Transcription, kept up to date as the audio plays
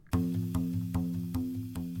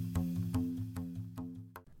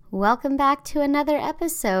Welcome back to another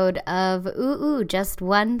episode of Just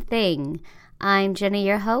One Thing. I'm Jenna,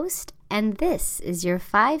 your host, and this is your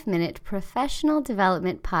 5-minute professional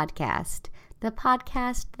development podcast, the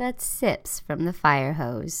podcast that sips from the fire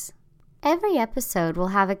hose. Every episode will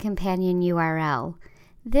have a companion URL.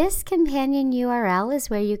 This companion URL is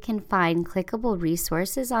where you can find clickable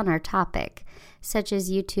resources on our topic, such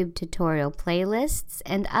as YouTube tutorial playlists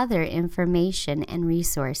and other information and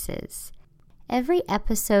resources. Every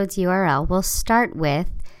episode's URL will start with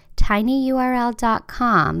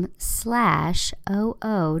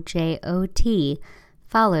tinyurl.com/OOJOT,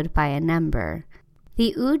 followed by a number.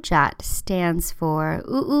 The UJOT stands for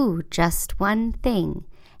Just One Thing,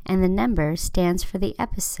 and the number stands for the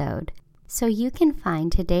episode. So you can find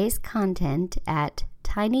today's content at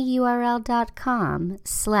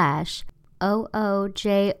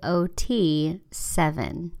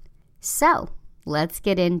tinyurl.com/OOJOT7. So, let's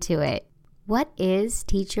get into it. What is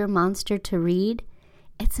Teach Your Monster to Read?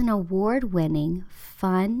 It's an award-winning,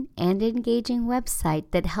 fun, and engaging website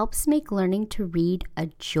that helps make learning to read a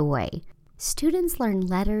joy. Students learn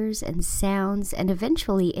letters and sounds and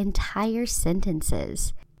eventually entire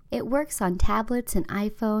sentences. It works on tablets and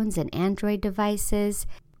iPhones and Android devices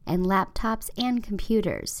and laptops and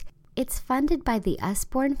computers. It's funded by the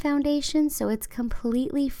Usborne Foundation, so it's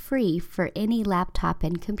completely free for any laptop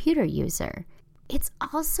and computer user. It's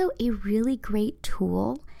also a really great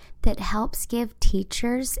tool that helps give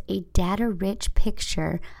teachers a data-rich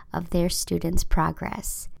picture of their students'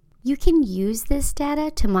 progress. You can use this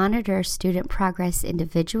data to monitor student progress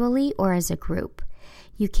individually or as a group.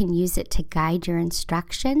 You can use it to guide your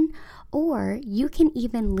instruction, or you can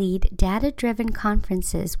even lead data-driven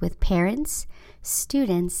conferences with parents,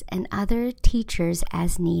 students, and other teachers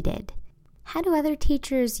as needed. How do other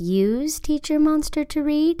teachers use Teach Your Monster to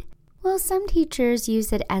Read? Well, some teachers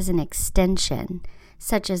use it as an extension,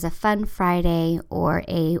 such as a Fun Friday or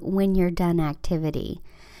a When You're Done activity.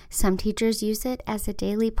 Some teachers use it as a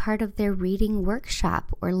daily part of their reading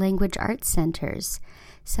workshop or language arts centers.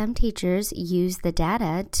 Some teachers use the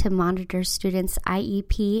data to monitor students'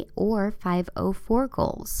 IEP or 504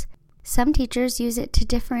 goals. Some teachers use it to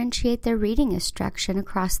differentiate their reading instruction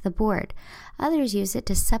across the board. Others use it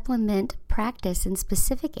to supplement practice in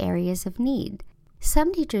specific areas of need.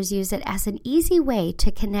 Some teachers use it as an easy way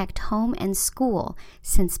to connect home and school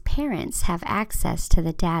since parents have access to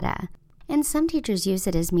the data. And some teachers use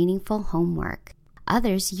it as meaningful homework.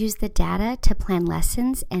 Others use the data to plan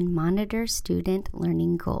lessons and monitor student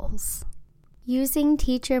learning goals. Using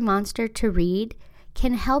Teach Your Monster to Read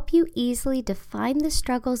can help you easily define the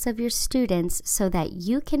struggles of your students so that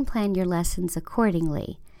you can plan your lessons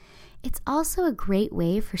accordingly. It's also a great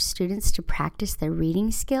way for students to practice their reading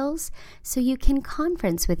skills so you can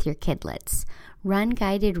conference with your kidlets, run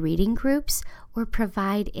guided reading groups, or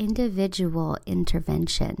provide individual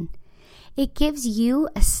intervention. It gives you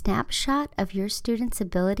a snapshot of your students'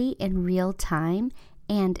 ability in real time,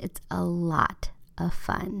 and it's a lot of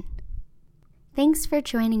fun. Thanks for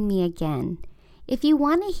joining me again. If you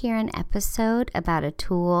want to hear an episode about a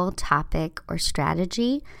tool, topic, or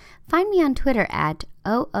strategy, find me on Twitter at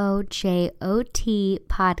OOJOT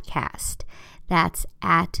Podcast. That's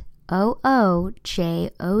at OOJOT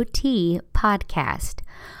Podcast.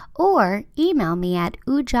 Or email me at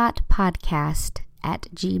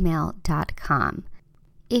ujotpodcast@gmail.com.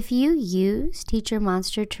 If you use Teach Your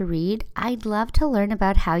Monster to Read, I'd love to learn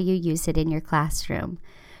about how you use it in your classroom.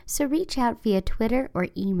 So reach out via Twitter or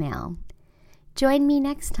email. Join me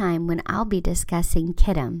next time when I'll be discussing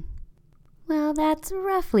Kidim. Well, that's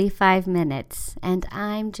roughly 5 minutes, and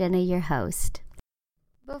I'm Jenna, your host.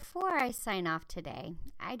 Before I sign off today,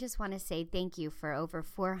 I just want to say thank you for over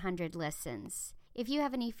 400 listens. If you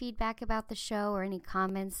have any feedback about the show or any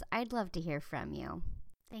comments, I'd love to hear from you.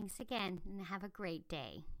 Thanks again, and have a great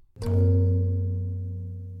day.